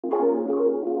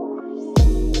Oh,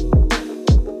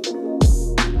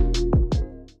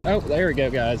 there we go,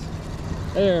 guys.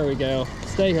 There we go.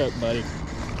 Stay hooked, buddy.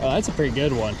 Oh, that's a pretty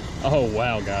good one. Oh,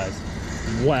 wow, guys.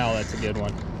 Wow, that's a good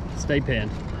one. Stay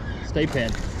pinned. Stay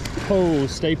pinned. Oh,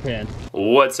 stay pinned.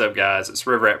 What's up, guys? It's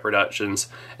River Rat Productions,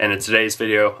 and in today's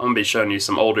video, I'm going to be showing you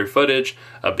some older footage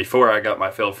of before I got my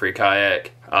feel-free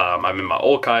kayak. I'm in my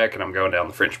old kayak, and I'm going down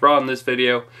the French Broad in this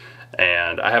video,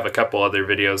 and I have a couple other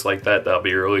videos like that I'll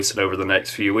be releasing over the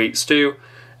next few weeks, too.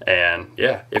 And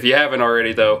yeah, if you haven't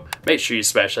already though, make sure you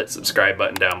smash that subscribe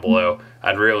button down below.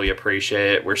 I'd really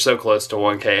appreciate it. We're so close to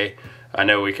 1K. I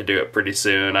know we could do it pretty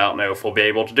soon. I don't know if we'll be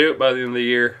able to do it by the end of the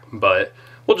year, but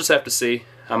we'll just have to see.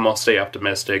 I'm gonna stay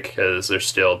optimistic because there's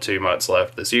still 2 months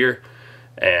left this year,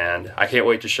 and I can't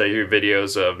wait to show you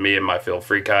videos of me and my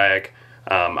feel-free kayak.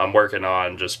 I'm working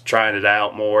on just trying it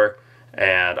out more,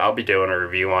 and I'll be doing a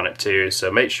review on it too, so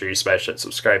make sure you smash that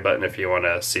subscribe button if you want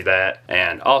to see that.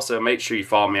 And also make sure you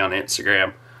follow me on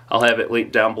Instagram. I'll have it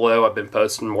linked down below. I've been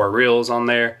posting more reels on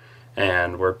there,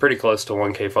 and we're pretty close to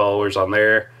 1K followers on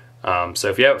there. So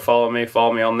if you haven't followed me,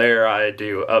 follow me on there. I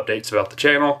do updates about the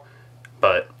channel.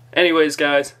 But anyways,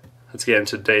 guys, let's get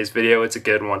into today's video. It's a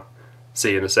good one.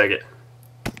 See you in a second.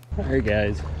 Alright,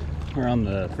 guys, we're on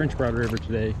the French Broad River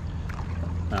today.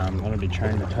 I'm going to be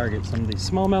trying to target some of these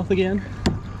smallmouth again.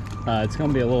 It's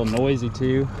going to be a little noisy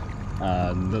too.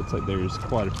 Looks like there's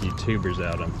quite a few tubers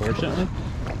out, unfortunately.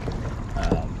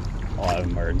 A lot of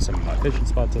them are in some of my fishing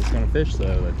spots I was going to fish, so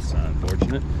that's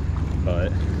unfortunate.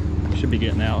 But we should be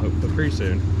getting out hopefully pretty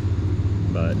soon.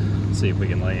 But let's see if we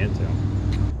can lay into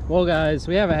them. Well, guys,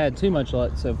 we haven't had too much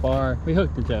luck so far. We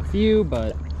hooked into a few,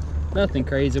 but nothing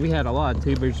crazy. We had a lot of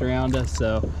tubers around us,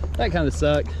 so that kind of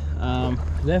sucked.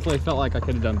 Definitely felt like I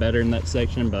could have done better in that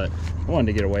section, but I wanted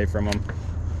to get away from them.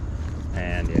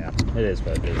 And yeah, it is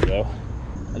what it is though.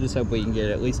 I just hope we can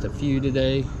get at least a few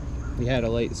today. We had a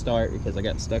late start because I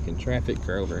got stuck in traffic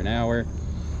for over an hour,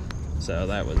 so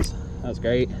that was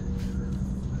great.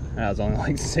 I was only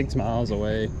like 6 miles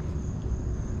away,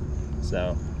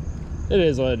 so it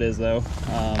is what it is though.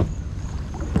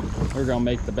 We're gonna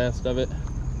make the best of it,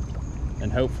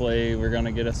 and hopefully we're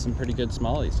gonna get us some pretty good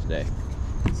smallies today.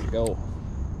 That's the goal,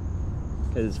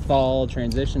 because fall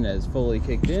transition has fully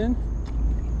kicked in,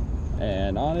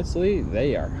 and honestly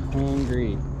they are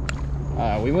hungry.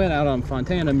 We went out on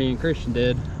Fontana, me and Christian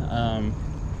did, I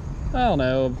don't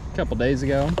know, a couple days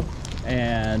ago,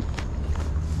 and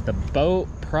the boat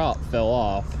prop fell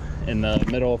off in the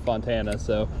middle of Fontana,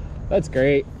 so that's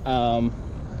great. So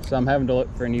I'm having to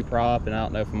look for a new prop, and I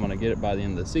don't know if I'm gonna get it by the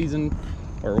end of the season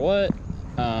or what.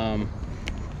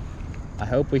 I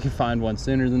hope we can find one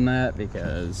sooner than that,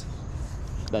 because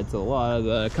that's a lot of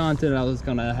the content I was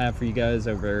gonna have for you guys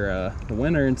over the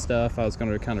winter and stuff. I was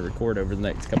gonna kind of record over the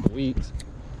next couple weeks.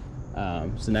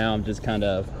 So now I'm just kind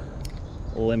of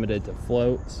limited to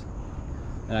floats,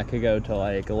 and I could go to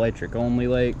like electric only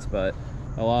lakes, but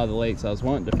a lot of the lakes I was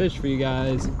wanting to fish for you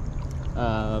guys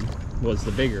was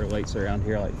the bigger lakes around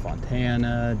here, like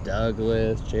Fontana,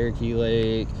 Douglas, Cherokee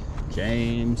Lake,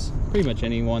 James, pretty much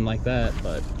anyone like that,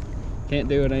 but can't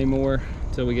do it anymore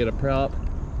until we get a prop.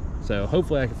 So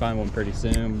hopefully I can find one pretty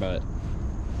soon, but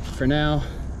for now,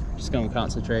 I'm just gonna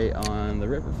concentrate on the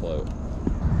river float.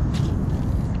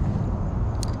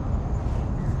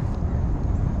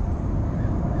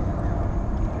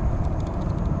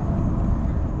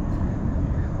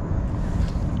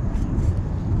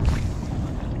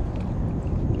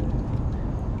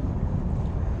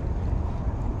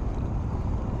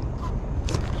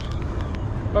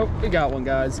 Oh, we got one,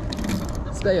 guys.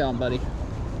 Stay on, buddy.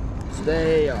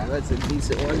 Stay on. That's a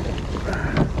decent one.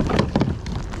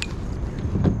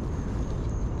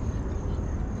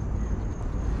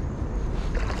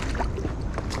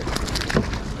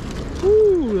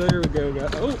 Woo, there we go,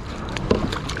 guys. Oh.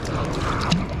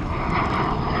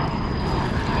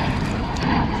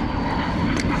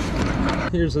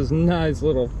 Here's this nice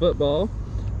little football.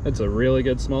 It's a really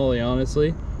good smallie,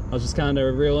 honestly. I was just kind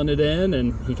of reeling it in,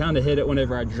 and he kind of hit it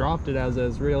whenever I dropped it as I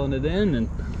was reeling it in. And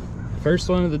first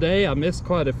one of the day, I missed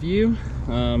quite a few.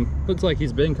 Looks like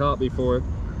he's been caught before,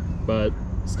 but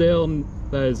still,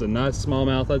 that is a nice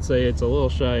smallmouth. I'd say it's a little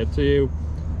shy of 2,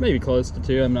 maybe close to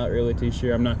 2. I'm not really too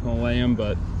sure. I'm not gonna weigh him,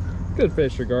 but good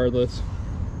fish regardless.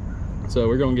 So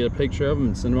we're gonna get a picture of him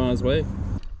and send him on his way.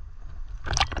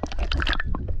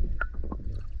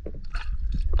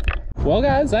 Well,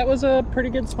 guys, that was a pretty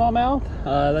good smallmouth.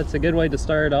 That's a good way to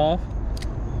start off.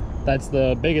 That's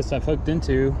the biggest I've hooked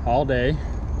into all day.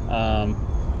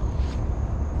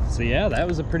 So yeah, that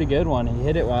was a pretty good one. He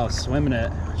hit it while I was swimming it,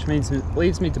 which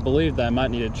leads me to believe that I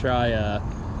might need to try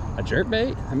a jerk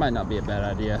bait. That might not be a bad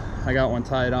idea. I got one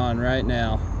tied on right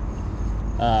now.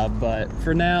 But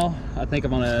for now, I think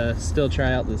I'm gonna still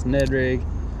try out this Ned rig.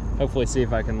 Hopefully see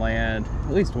if I can land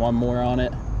at least one more on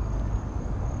it.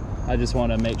 I just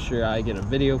want to make sure I get a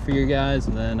video for you guys,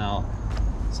 and then I'll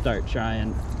start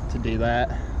trying to do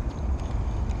that.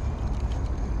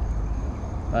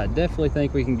 I definitely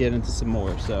think we can get into some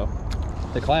more. So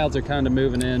the clouds are kind of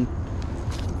moving in,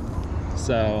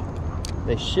 so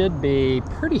they should be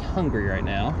pretty hungry right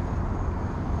now,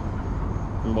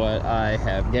 from what I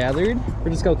have gathered.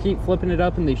 We're just gonna keep flipping it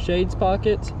up in these shades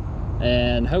pockets,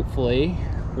 and hopefully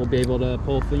we'll be able to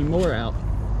pull a few more out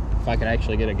if I can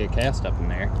actually get a good cast up in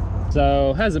there.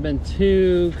 So hasn't been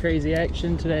too crazy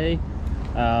action today.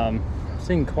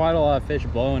 Seen quite a lot of fish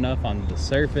blowing up on the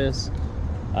surface,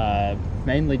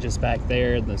 mainly just back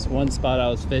there, this one spot I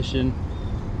was fishing.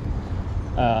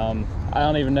 I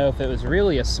don't even know if it was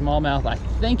really a smallmouth. I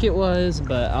think it was,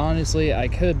 but honestly I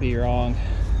could be wrong,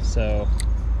 so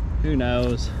who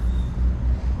knows.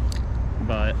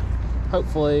 But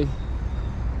hopefully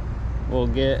we'll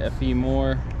get a few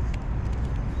more,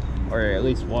 or at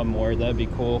least one more. That'd be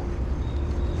cool.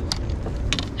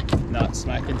 Not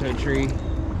smack into a tree.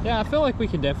 Yeah, I feel like we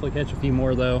could definitely catch a few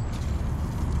more though.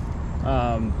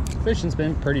 Fishing's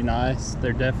been pretty nice.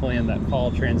 They're definitely in that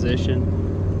fall transition,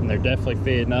 and they're definitely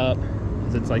feeding up,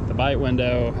 because it's like the bite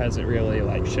window hasn't really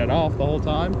like shut off the whole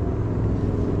time,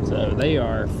 so they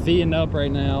are feeding up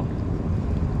right now.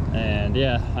 And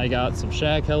yeah, I got some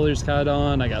shad colors caught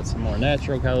on. I got some more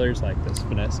natural colors like this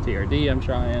finesse TRD I'm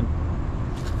trying,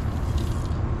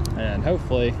 and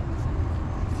hopefully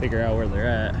figure out where they're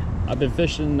at. I've been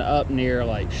fishing up near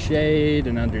like shade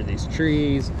and under these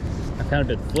trees. I've kind of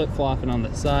been flip-flopping on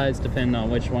the sides depending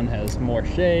on which one has more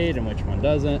shade and which one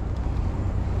doesn't.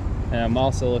 And I'm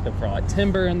also looking for like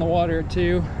timber in the water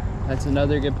too. That's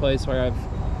another good place where I've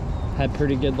had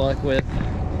pretty good luck with.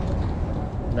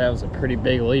 That was a pretty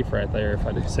big leaf right there, if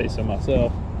I do say so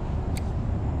myself.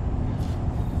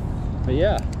 But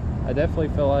yeah, I definitely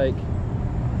feel like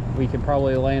we could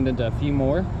probably land into a few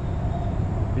more.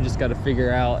 We just got to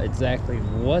figure out exactly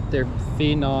what they're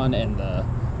feeding on and the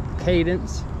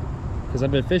cadence, because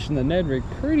I've been fishing the Ned rig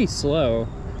pretty slow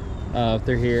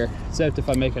through here, except if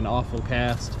I make an awful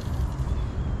cast,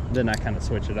 then I kind of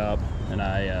switch it up and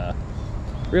I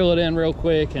reel it in real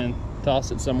quick and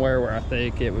toss it somewhere where I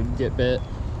think it would get bit.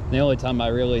 And the only time I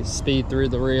really speed through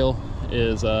the reel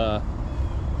is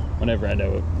whenever I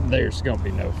know there's gonna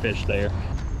be no fish there.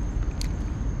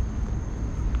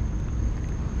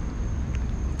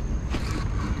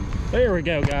 There we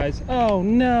go, guys. Oh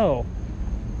no.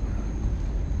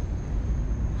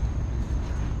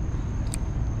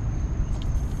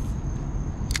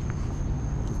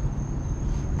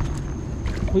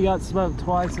 We got smoked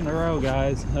twice in a row,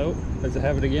 guys. Oh, does it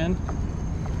have it again?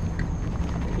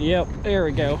 Yep, there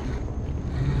we go.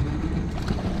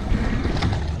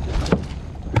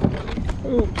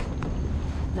 Ooh,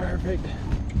 perfect.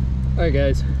 All right,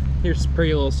 guys, here's a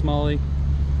pretty little smallie.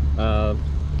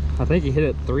 I think he hit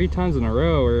it 3 times in a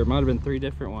row, or it might have been 3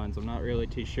 different ones. I'm not really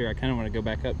too sure. I kind of want to go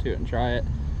back up to it and try it.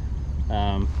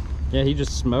 Yeah, he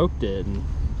just smoked it, and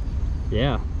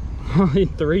yeah,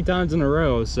 3 times in a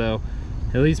row. So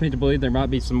it leads me to believe there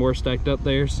might be some more stacked up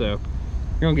there. So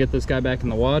we're gonna get this guy back in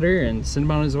the water and send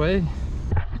him on his way.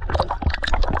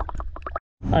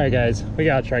 All right, guys, we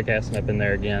gotta try casting up in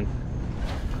there again,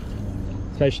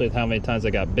 especially with how many times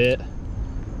I got bit.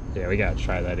 Yeah, we gotta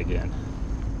try that again.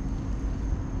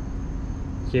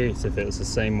 Curious if it was the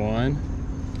same one.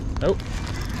 Oh,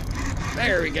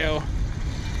 there we go.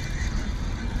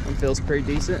 One feels pretty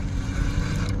decent.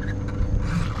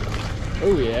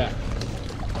 Oh yeah.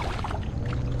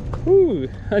 Ooh,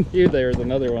 I knew there was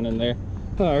another one in there.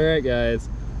 All right, guys,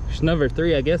 there's number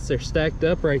 3. I guess they're stacked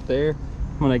up right there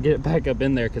when I get it back up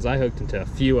in there, because I hooked into a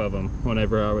few of them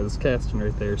whenever I was casting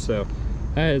right there. So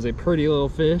that is a pretty little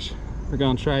fish. We're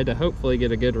gonna try to hopefully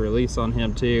get a good release on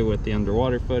him too with the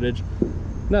underwater footage.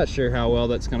 Not sure how well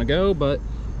that's gonna go, but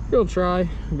we'll try.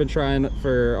 I've been trying it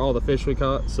for all the fish we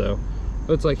caught, so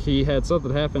looks like he had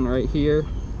something happen right here,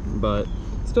 but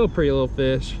still a pretty little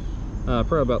fish.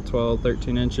 Probably about 12,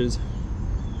 13 inches.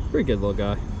 Pretty good little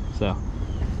guy. So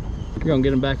we're gonna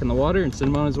get him back in the water and send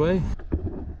him on his way.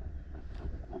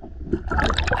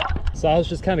 So I was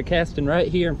just kind of casting right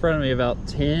here in front of me, about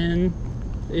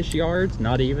 10-ish yards,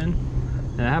 not even.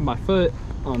 And I have my foot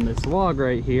on this log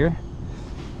right here,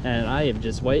 and I am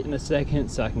just waiting a second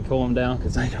so I can cool them down,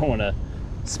 because I don't want to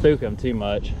spook them too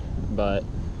much. But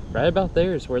right about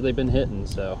there is where they've been hitting,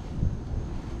 so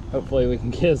hopefully we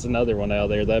can get us another one out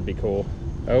there. That'd be cool.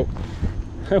 Oh,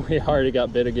 we already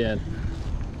got bit again.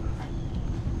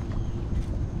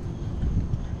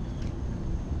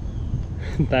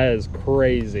 That is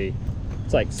crazy.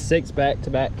 It's like 6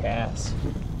 back-to-back casts.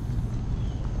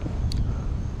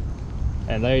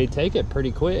 And they take it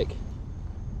pretty quick.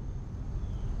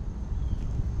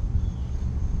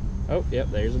 Oh, yep,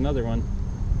 there's another one.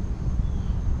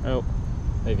 Oh,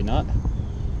 maybe not.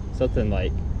 Something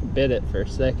like bit it for a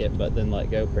second, but then let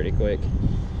go pretty quick.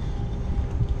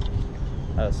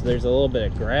 Oh, so there's a little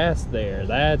bit of grass there.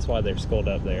 That's why they're schooled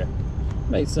up there.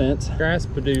 Makes sense. Grass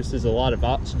produces a lot of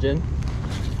oxygen,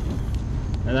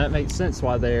 and that makes sense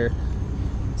why they're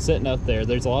sitting up there.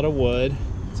 There's a lot of wood.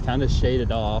 It's kind of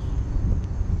shaded off.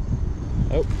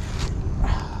 Oh,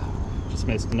 just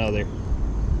missed another.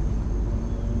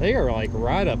 They are like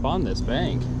right up on this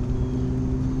bank.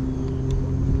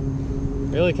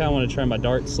 Really kind of want to try my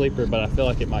dark sleeper, but I feel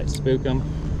like it might spook them.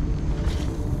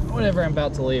 Whenever I'm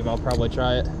about to leave, I'll probably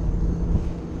try it.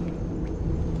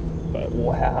 But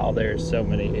wow, there's so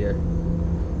many here.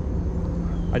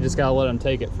 I just gotta let them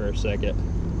take it for a second.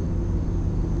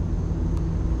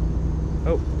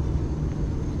 Oh.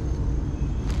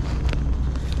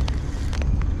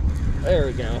 There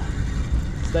we go.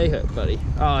 Stay hooked, buddy.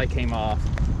 Oh, it came off.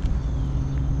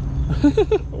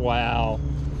 Wow.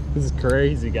 This is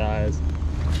crazy, guys.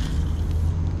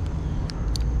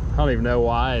 I don't even know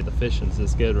why the fishing's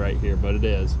this good right here, but it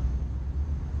is.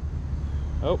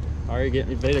 Oh, already getting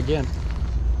me bait again.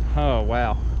 Oh,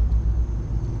 wow.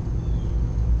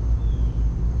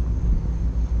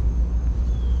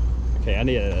 Okay, I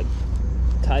need to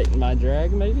tighten my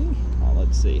drag maybe. Oh,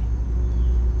 let's see.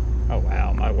 Oh,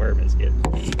 wow, my worm is getting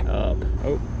beat up.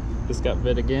 Oh, just got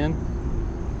bit again.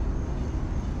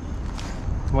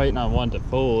 Waiting on one to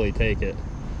fully take it.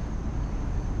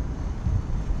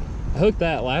 I hooked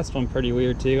that last one pretty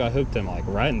weird too. I hooked him like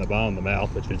right in the bottom of the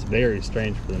mouth, which is very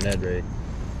strange for the Ned rig.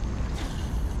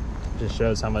 Just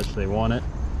shows how much they want it.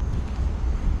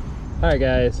 Alright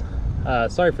guys,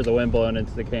 sorry for the wind blowing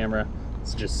into the camera.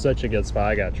 It's just such a good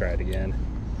spot. I gotta try it again.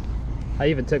 I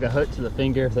even took a hook to the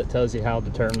finger. That tells you how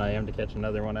determined I am to catch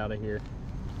another one out of here.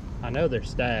 I know they're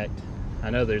stacked. I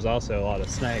know there's also a lot of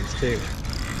snags too.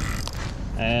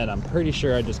 And I'm pretty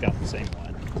sure I just got the same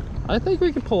one. I think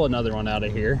we could pull another one out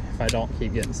of here if I don't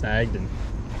keep getting snagged and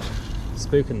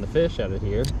spooking the fish out of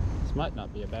here. This might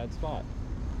not be a bad spot.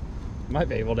 Might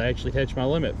be able to actually catch my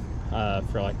limit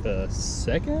for like the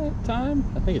second time.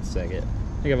 I think it's second.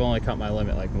 I think I've only caught my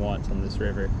limit like once on this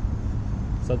river.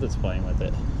 Something's playing with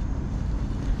it.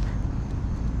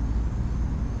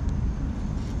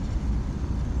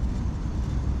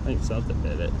 I think something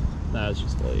bit it. No, it's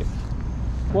just a leaf.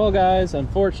 Well guys,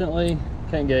 unfortunately,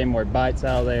 can't get any more bites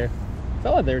out of there.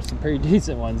 Felt like there's some pretty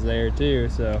decent ones there too,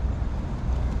 so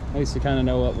at least we kind of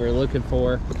know what we're looking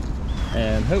for,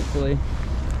 and hopefully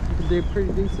we can do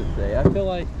pretty decent today. I feel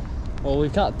like, well,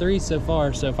 we've caught 3 so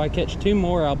far, so if I catch 2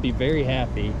 more, I'll be very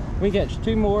happy. If we catch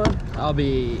 2 more, I'll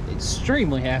be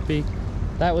extremely happy.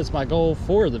 That was my goal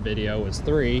for the video, was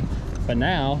 3, but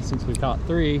now since we caught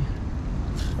 3,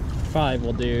 5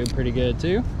 will do pretty good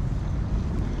too.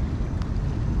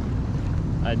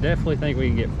 I definitely think we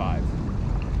can get 5.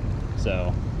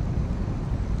 So,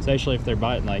 especially if they're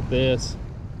biting like this,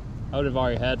 I would have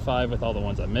already had 5 with all the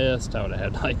ones I missed. I would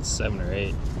have had like 7 or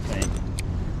 8, I think.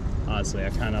 Honestly,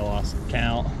 I kind of lost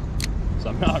count, so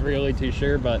I'm not really too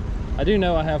sure, but I do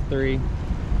know I have 3.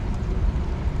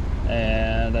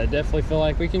 And I definitely feel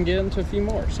like we can get into a few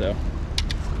more, so.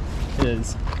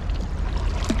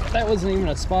 That wasn't even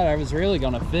a spot I was really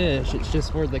gonna fish. It's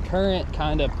just where the current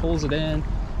kind of pulls it in.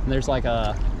 And there's like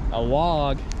a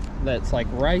log that's like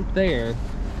right there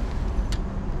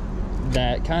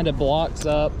that kind of blocks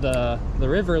up the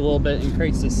river a little bit and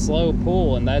creates this slow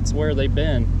pull, and that's where they've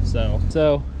been. So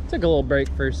took a little break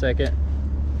for a second.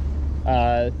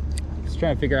 Just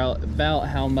trying to figure out about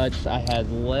how much I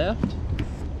had left,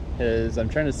 because I'm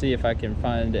trying to see if I can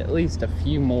find at least a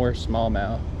few more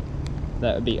smallmouth.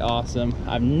 That would be awesome.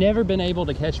 I've never been able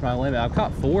to catch my limit. I've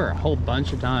caught 4 a whole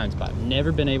bunch of times, but I've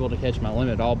never been able to catch my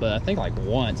limit at all, but I think like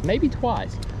once, maybe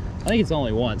twice. I think it's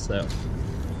only once though.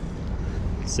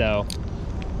 So,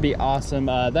 be awesome.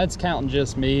 That's counting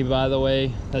just me, by the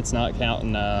way. That's not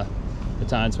counting the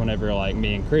times whenever like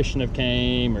me and Christian have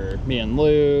came, or me and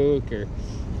Luke, or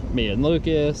me and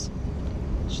Lucas.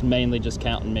 It's mainly just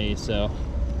counting me, so.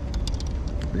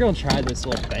 We're gonna try this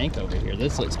little bank over here.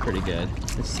 This looks pretty good.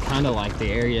 This is kind of like the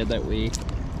area that we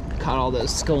caught all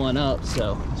those schooling up,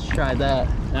 so let's try that.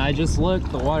 Now I just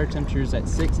looked, the water temperature is at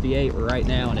 68 right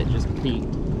now, and it just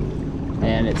peaked.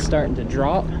 And it's starting to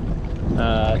drop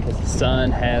because the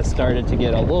sun has started to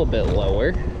get a little bit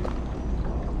lower.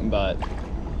 But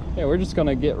yeah, we're just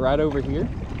gonna get right over here,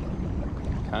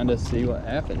 kind of see what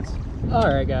happens. All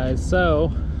right guys, so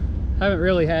haven't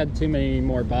really had too many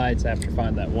more bites after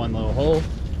finding that one little hole.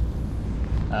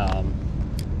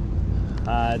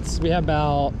 We have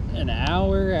about an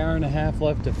hour and a half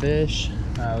left to fish.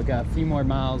 We got a few more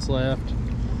miles left,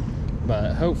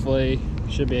 but hopefully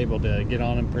should be able to get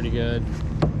on them pretty good.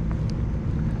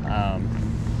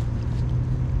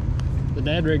 The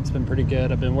Ned rig's been pretty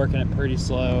good. I've been working it pretty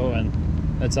slow, and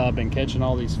that's how I've been catching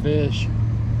all these fish.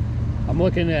 I'm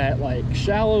looking at like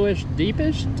shallowish,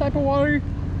 deepish type of water.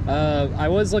 I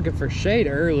was looking for shade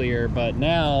earlier, but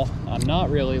now I'm not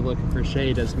really looking for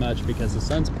shade as much because the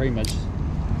sun's pretty much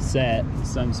set,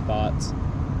 sun spots.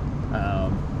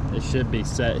 It should be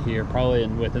set here probably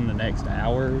within the next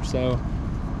hour or so.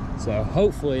 So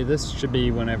hopefully this should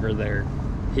be whenever they're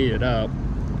heated up.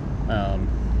 I'm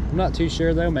not too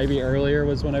sure though, maybe earlier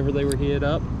was whenever they were heated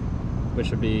up, which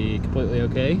would be completely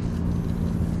okay.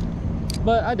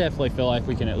 But I definitely feel like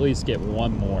we can at least get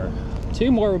one more.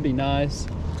 2 more would be nice,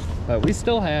 but we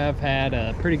still have had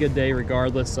a pretty good day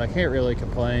regardless, so I can't really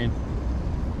complain.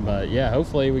 But yeah,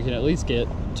 hopefully we can at least get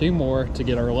 2 more to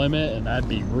get our limit, and I'd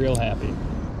be real happy.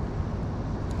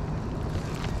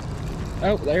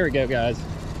 Oh, there we go, guys.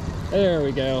 There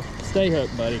we go. Stay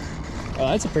hooked, buddy. Oh,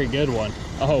 that's a pretty good one.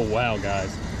 Oh, wow,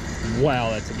 guys.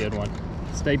 Wow, that's a good one.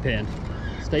 Stay pinned.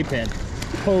 Stay pinned.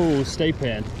 Oh, stay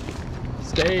pinned.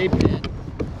 Stay pinned.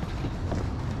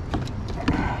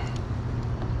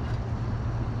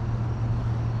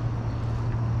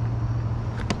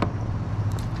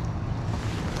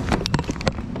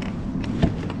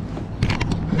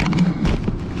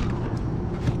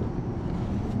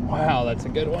 Wow, that's a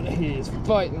good one. He's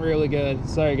fighting really good.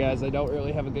 Sorry guys, I don't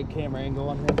really have a good camera angle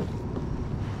on him.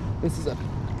 This is a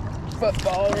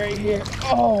football right here.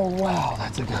 Oh wow,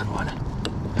 that's a good one.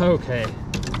 Okay.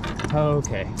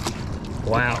 Okay.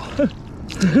 Wow.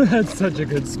 That's such a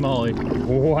good smallie.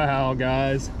 Wow,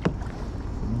 guys.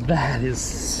 That is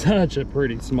such a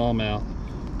pretty smallmouth.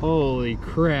 Holy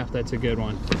crap, that's a good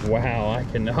one. Wow, I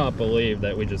cannot believe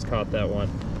that we just caught that one.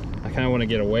 I kind of want to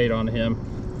get a weight on him.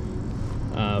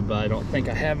 But I don't think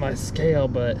I have my scale,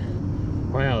 but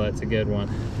wow, that's a good one.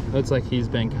 Looks like he's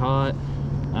been caught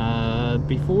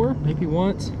before, maybe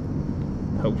once.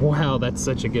 But wow, that's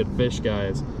such a good fish,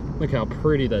 guys. Look how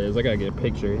pretty that is. I gotta get a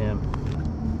picture of him.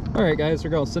 All right, guys,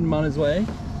 we're gonna send him on his way.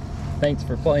 Thanks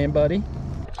for playing, buddy.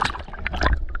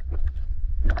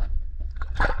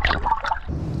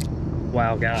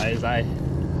 Wow, guys, I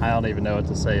don't even know what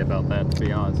to say about that, to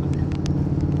be honest with you.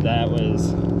 That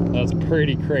was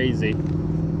pretty crazy.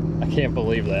 I can't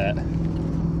believe that.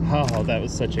 Oh, that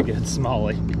was such a good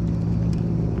smallie.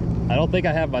 I don't think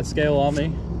I have my scale on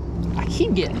me. I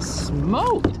keep getting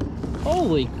smoked.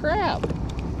 Holy crap.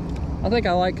 I think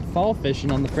I like fall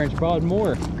fishing on the French Broad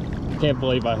more. I can't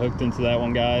believe I hooked into that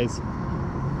one, guys. It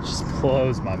just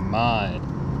blows my mind.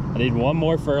 I need one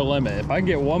more for a limit. If I can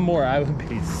get one more, I would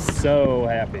be so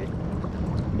happy.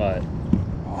 But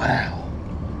wow,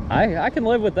 I can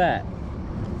live with that.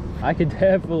 I could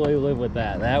definitely live with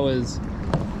that. That was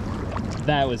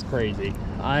crazy.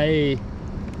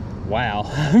 Wow,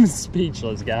 I'm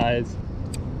speechless, guys.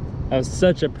 That was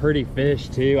such a pretty fish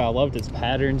too. I loved his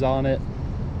patterns on it,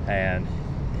 and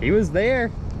he was there.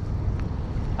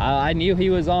 I knew he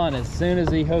was on as soon as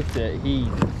he hooked it. He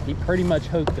pretty much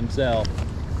hooked himself,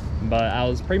 but I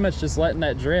was pretty much just letting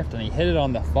that drift, and he hit it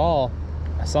on the fall.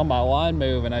 I saw my line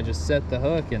move, and I just set the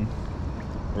hook, and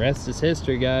the rest is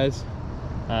history, guys.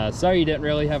 Sorry you didn't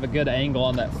really have a good angle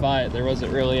on that fight. There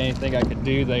wasn't really anything I could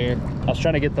do there. I was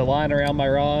trying to get the line around my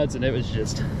rods, and it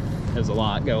was a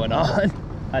lot going on.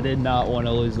 I did not want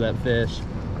to lose that fish,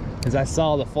 because I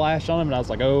saw the flash on him, and I was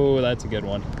like, oh, that's a good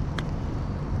one.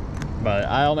 But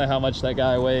I don't know how much that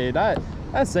guy weighed. I'd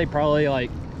say probably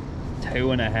like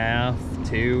 2.5,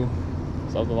 2,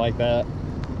 something like that.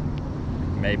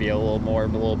 Maybe a little more, a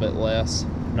little bit less.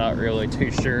 Not really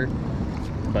too sure.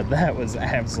 But that was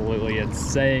absolutely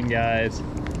insane, guys.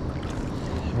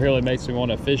 It really makes me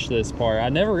want to fish this part. I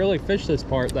never really fish this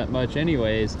part that much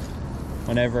anyways.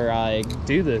 Whenever I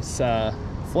do this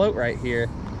float right here,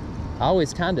 I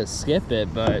always kind of skip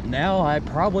it, but now I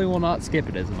probably will not skip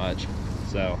it as much.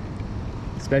 So,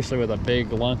 especially with a big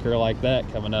lunker like that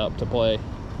coming up to play.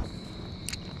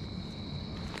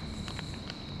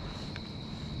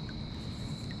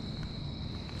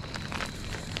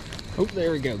 Oh,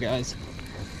 there we go, guys.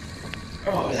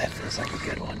 Oh, that feels like a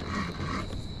good one.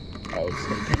 Oh,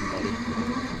 stay pinned, buddy.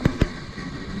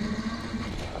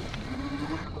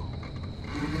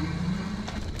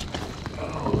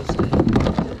 Oh, stay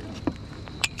pinned.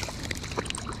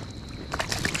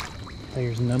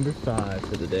 There's number 5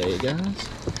 for the day, guys.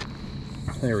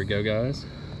 There we go, guys.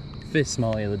 Fish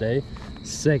smallie of the day.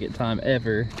 Second time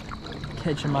ever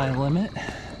catching my limit.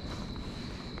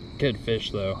 Good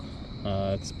fish though.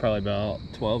 It's probably about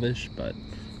 12-ish, but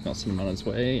I'll send him on his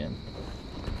way and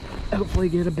hopefully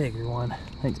get a bigger one.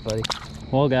 Thanks, buddy.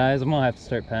 Well guys, I'm gonna have to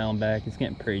start paddling back. It's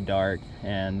getting pretty dark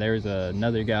and there's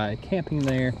another guy camping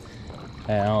there.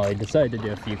 And I decided to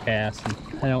do a few casts.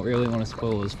 I don't really want to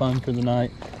spoil his fun for the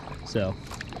night, so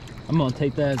I'm gonna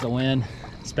take that as a win,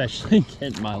 especially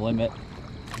getting my limit.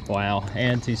 Wow,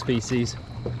 and 2 species.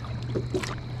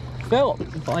 Felt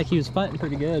like he was fighting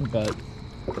pretty good, but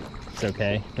it's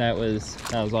okay. That was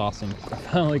awesome. I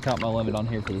finally caught my limit on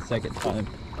here for the 2nd time.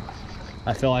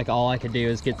 I feel like all I could do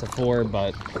is get to 4,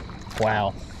 but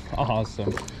wow,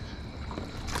 awesome.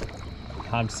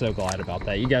 I'm so glad about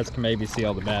that. You guys can maybe see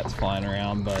all the bats flying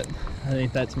around, but I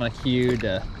think that's my cue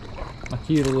to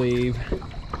leave.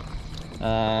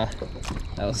 That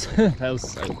was that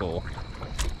was so cool.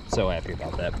 So happy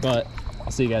about that. But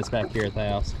I'll see you guys back here at the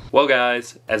house. Well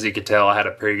guys, as you can tell, I had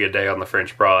a pretty good day on the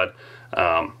French Broad.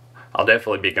 I'll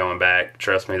definitely be going back.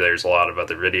 Trust me, there's a lot of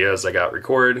other videos I got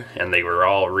recorded and they were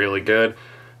all really good.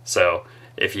 So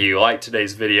if you liked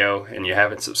today's video and you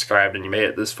haven't subscribed and you made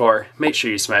it this far, make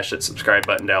sure you smash that subscribe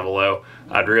button down below.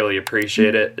 I'd really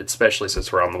appreciate it, especially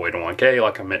since we're on the way to 1K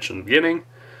like I mentioned in the beginning.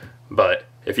 But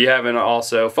if you haven't,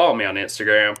 also follow me on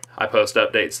Instagram. I post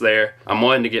updates there. I'm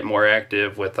wanting to get more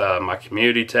active with my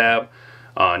community tab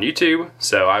on YouTube,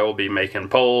 so I will be making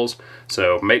polls.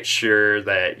 So make sure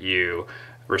that you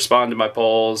respond to my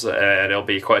polls, and it'll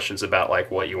be questions about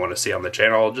like what you want to see on the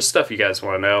channel, just stuff you guys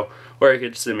want to know, or you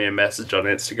could send me a message on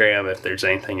Instagram if there's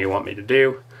anything you want me to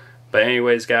do. But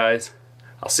anyways guys,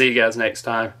 I'll see you guys next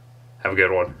time. Have a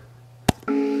good one.